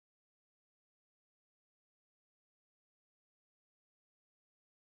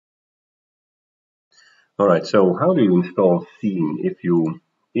Alright, so how do you install Scene if you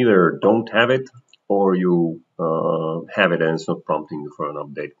either don't have it or you have it and it's not prompting you for an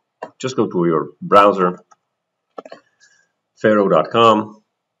update? Just go to your browser, FARO.com,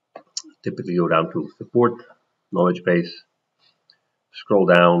 typically go down to Support, Knowledge Base, scroll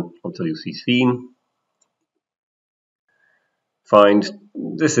down until you see Scene. Find,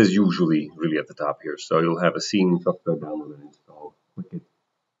 this is usually really at the top here, so you'll have a Scene software download and install. Click it.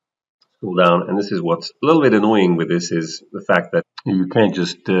 Scroll down, and this is what's a little bit annoying with this is the fact that you can't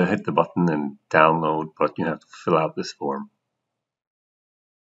just hit the button and download, but you have to fill out this form.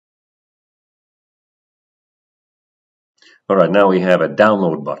 Alright, now we have a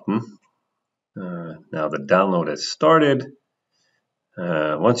download button. Now the download has started.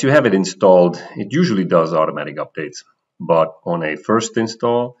 Once you have it installed, it usually does automatic updates, but on a first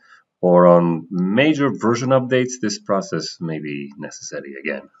install or on major version updates, this process may be necessary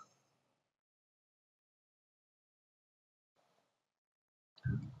again.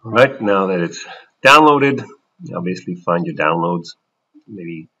 Alright, now that it's downloaded, you'll basically find your downloads.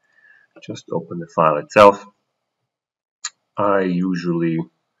 Maybe just open the file itself. I usually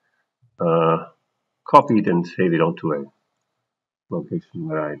copy it and save it onto a location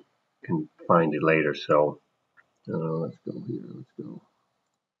where I can find it later. So let's go here, let's go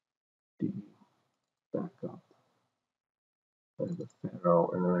backup. I have a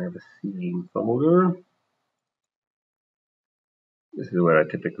FARO and then I have a Scene folder. This is where I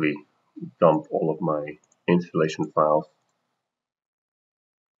typically dump all of my installation files.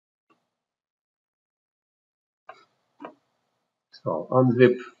 So I'll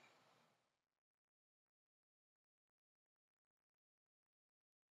unzip.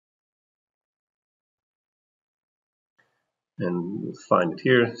 And we'll find it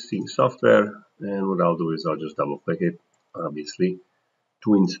here, Scene software. And what I'll do is I'll just double click it, obviously,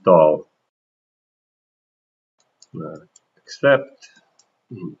 to install. Accept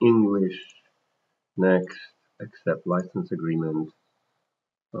in English, next, accept license agreement.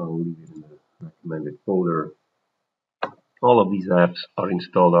 I'll leave it in the recommended folder. All of these apps are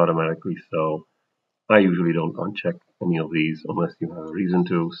installed automatically, so I usually don't uncheck any of these unless you have a reason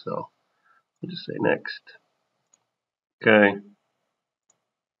to, so I'll just say next. Okay,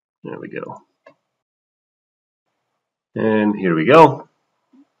 there we go. And here we go.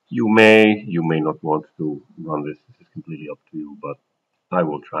 You may not want to run this. This is completely up to you, but I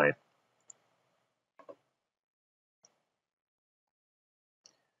will try it.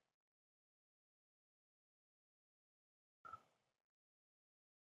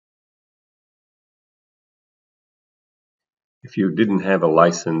 If you didn't have a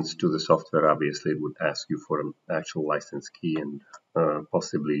license to the software, obviously it would ask you for an actual license key and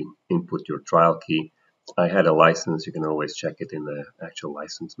possibly input your trial key. I had a license. You can always check it in the actual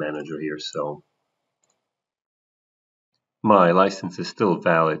license manager here. So my license is still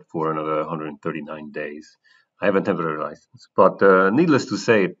valid for another 139 days. I have a temporary license, but needless to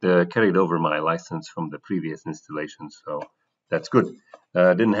say, it carried over my license from the previous installation, so that's good.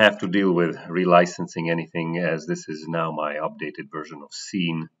 Didn't have to deal with relicensing anything, as this is now my updated version of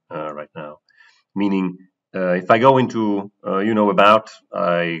Scene right now. Meaning, if I go into about,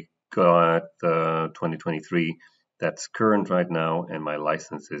 I go at 2023. That's current right now, and my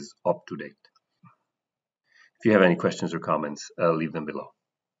license is up to date. If you have any questions or comments, leave them below.